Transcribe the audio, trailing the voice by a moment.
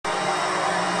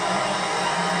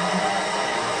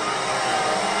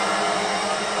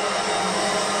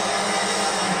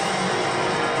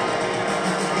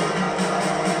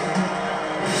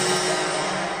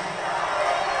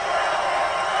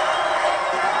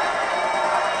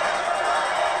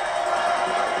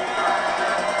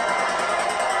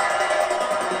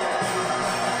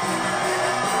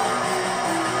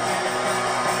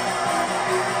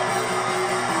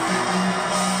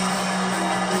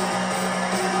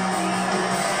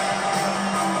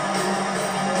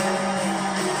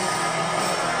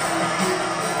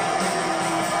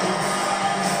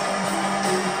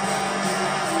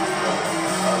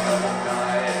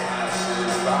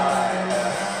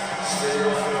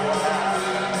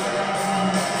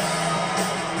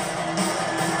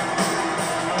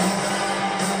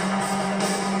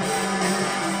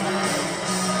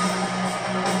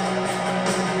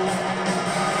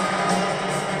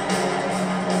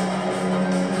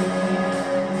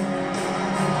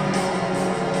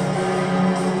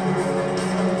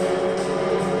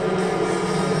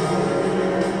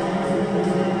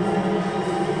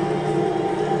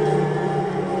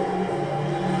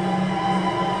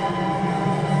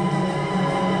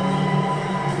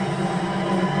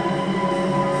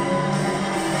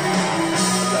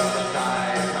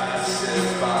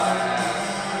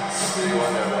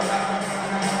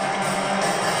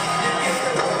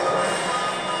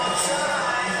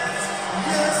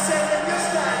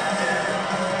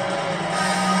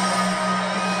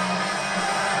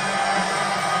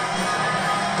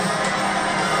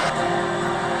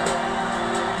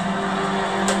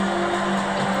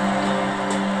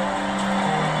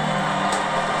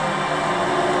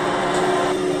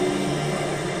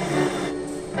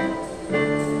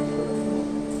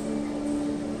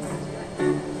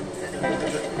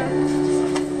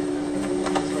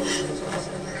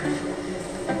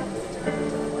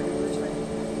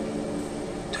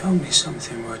Tell me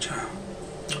something, Roger.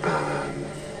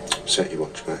 Set your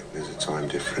watch back. There's a time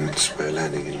difference. We're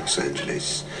landing in Los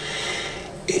Angeles.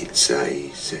 It's a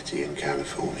city in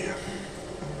California.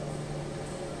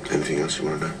 Anything else you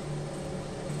want to know?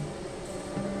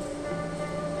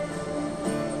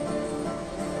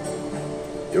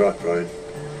 You're right, Brian.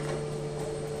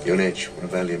 You're on edge. Want a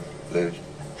Valium? Lou?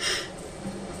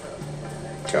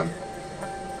 Come.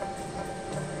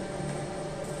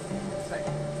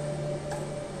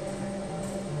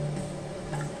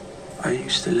 I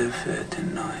used to live here,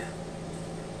 didn't I?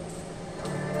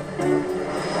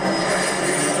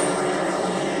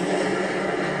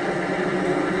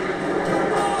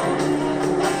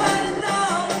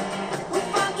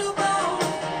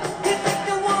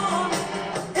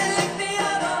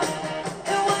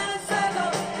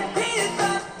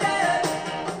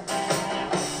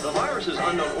 The virus's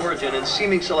unknown origin and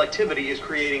seeming selectivity is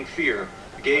creating fear.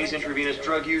 Gays, intravenous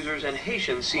drug users, and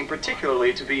Haitians seem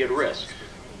particularly to be at risk.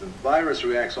 The virus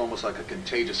reacts almost like a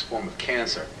contagious form of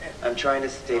cancer. I'm trying to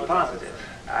stay positive.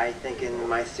 I think in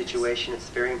my situation it's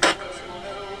very important.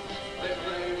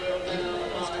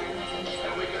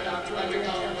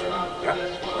 Yeah,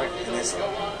 right. And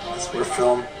that's where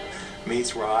film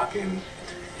meets rock, and,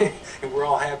 and we're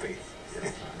all happy.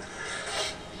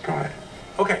 Right.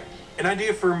 Okay, an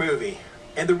idea for a movie.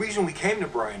 And the reason we came to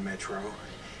Brian Metro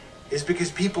is because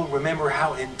people remember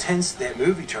how intense that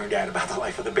movie turned out about the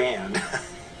life of the band.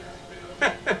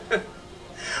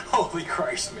 Holy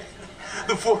Christ, man.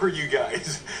 The four of you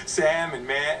guys, Sam and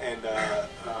Matt and,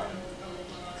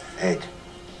 Ed.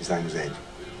 His name was Ed.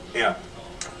 Yeah.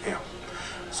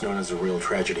 It's known as a real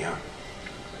tragedy, huh?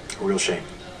 A real shame.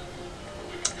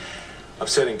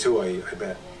 Upsetting, too, I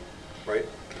bet. Right?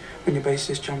 When your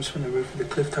bassist jumps from the roof of the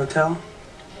Clift Hotel,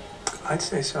 I'd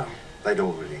say so. They'd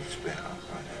already split up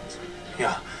by then. So.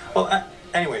 Yeah. Well,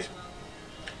 anyways,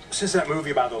 since that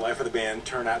movie about the life of the band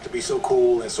turned out to be so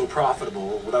cool and so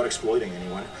profitable without exploiting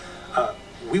anyone,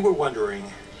 we were wondering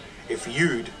if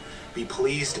you'd be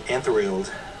pleased and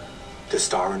thrilled to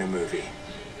star in a movie.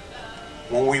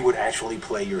 One we would actually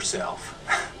play yourself.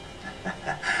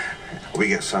 We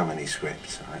get so many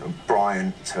scripts.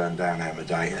 Brian turned down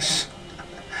Amadeus.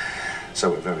 So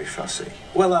we're very fussy.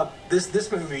 Well,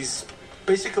 this movie's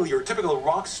basically your typical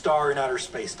rock star in outer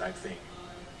space type thing.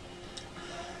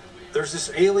 There's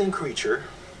this alien creature,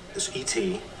 this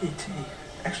E.T. E.T.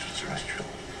 Extraterrestrial.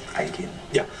 Alien.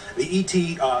 Yeah, the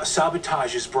E.T.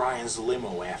 Sabotages Brian's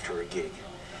limo after a gig.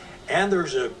 And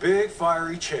there's a big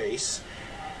fiery chase,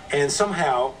 and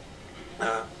somehow,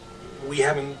 we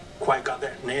haven't quite got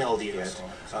that nailed yet.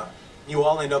 You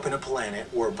all end up in a planet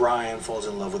where Brian falls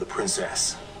in love with a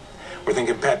princess. We're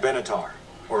thinking Pat Benatar,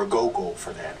 or a Go-Go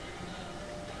for that.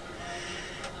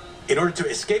 In order to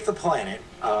escape the planet,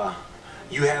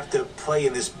 you have to play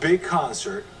in this big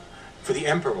concert for the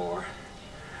Emperor,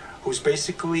 who's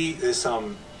basically this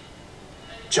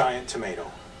giant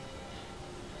tomato.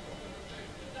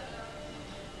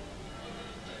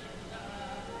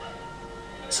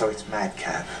 So it's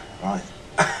madcap, right?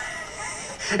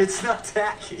 It's not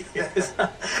tacky.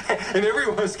 And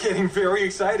everyone's getting very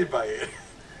excited by it.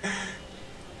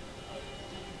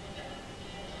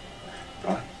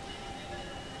 Right?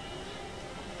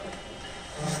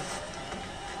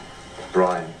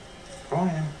 Brian.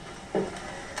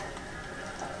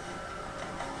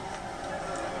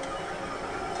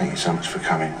 Thank you so much for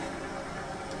coming.